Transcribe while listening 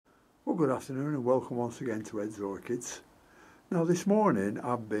Well, good afternoon and welcome once again to Ed's Orchids. Now this morning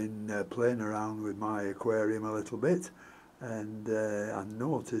I've been playing around with my aquarium a little bit, and I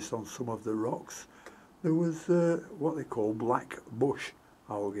noticed on some of the rocks there was what they call black bush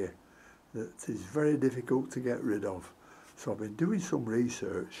algae that is very difficult to get rid of. So I've been doing some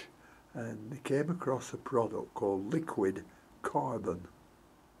research and I came across a product called liquid carbon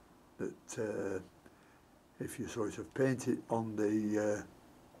that if you sort of paint it on the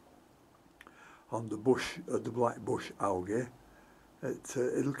bush, the black bush algae,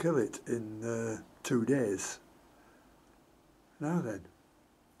 it'll kill it in 2 days. Now then,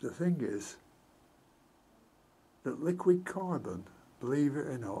 the thing is that liquid carbon, believe it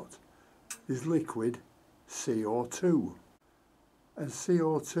or not, is liquid CO2. And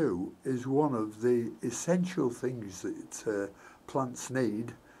CO2 is one of the essential things that plants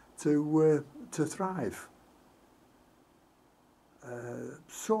need to thrive.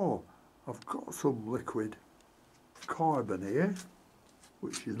 So I've got some liquid carbon here,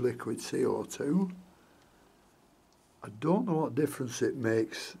 which is liquid CO2. I don't know what difference it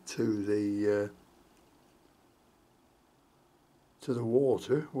makes to the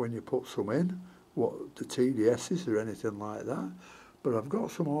water when you put some in, what the TDS is or anything like that. But I've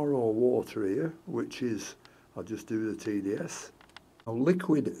got some RO water here, which is, I'll just do the TDS. Now,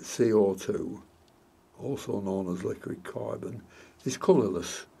 liquid CO2, also known as liquid carbon, is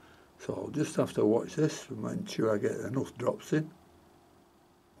colourless. So I'll just have to watch this and make sure I get enough drops in.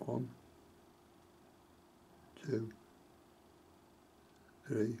 1, 2,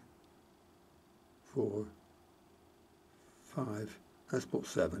 3, 4, 5. Let's put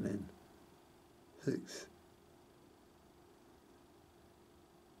 7 in. 6.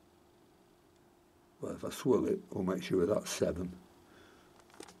 Well, if I swirl it, we'll make sure that's 7.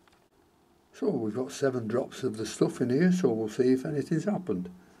 So we've got 7 drops of the stuff in here, so we'll see if anything's happened.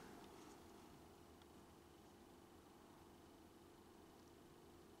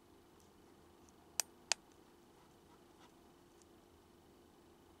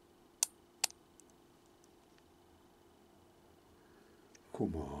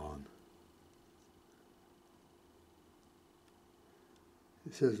 Come on.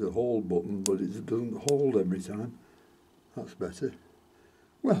 It says the hold button, but it doesn't hold every time. That's better.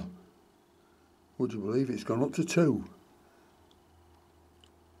 Well, would you believe it's gone up to 2?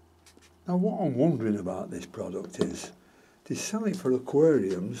 Now what I'm wondering about this product is, they sell it for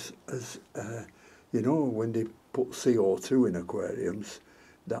aquariums as, you know, when they put CO2 in aquariums,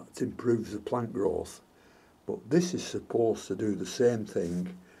 that improves the plant growth. But this is supposed to do the same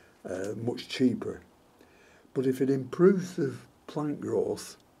thing, much cheaper. But if it improves the plant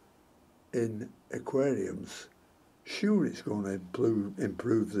growth in aquariums, sure it's going to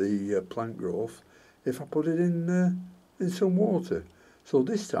improve the plant growth if I put it in some water. So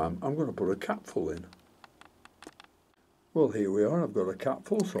this time I'm going to put a capful in. Well, here we are, I've got a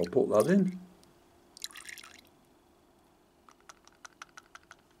capful, so I'll put that in.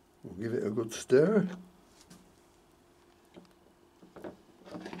 We'll give it a good stir.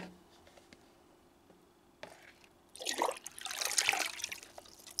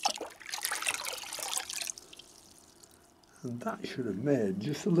 And that should have made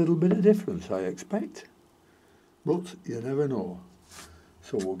just a little bit of difference, I expect. But you never know.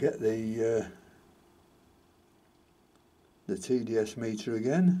 So we'll get the TDS meter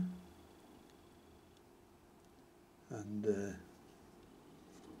again. And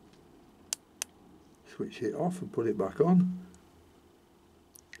switch it off and put it back on.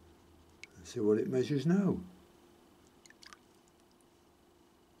 And see what it measures now.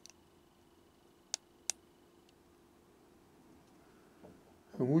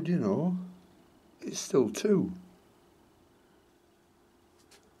 And would you know, it's still 2.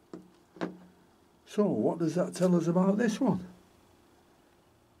 So what does that tell us about this one?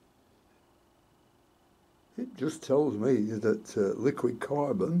 It just tells me that liquid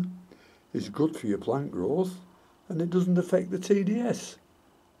carbon is good for your plant growth and it doesn't affect the TDS.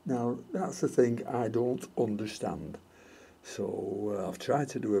 Now that's the thing I don't understand. So I've tried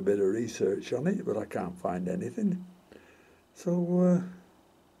to do a bit of research on it, but I can't find anything. So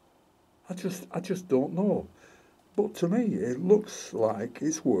I just don't know. But to me, it looks like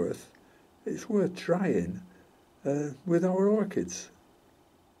it's worth trying with our orchids.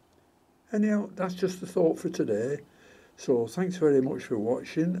 Anyhow, that's just a thought for today. So thanks very much for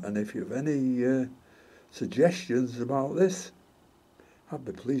watching, and if you have any suggestions about this, I'd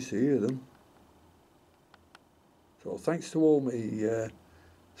be pleased to hear them. So thanks to all my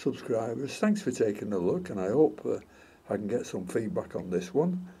subscribers. Thanks for taking a look, and I hope I can get some feedback on this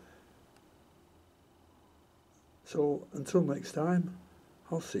one. So until next time,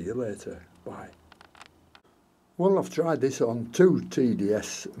 I'll see you later. Bye. Well, I've tried this on 2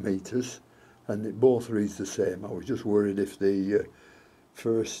 TDS meters and it both reads the same. I was just worried if the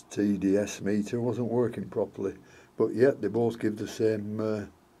first TDS meter wasn't working properly, but yet they both give the same the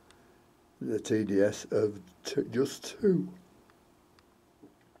TDS of just 2.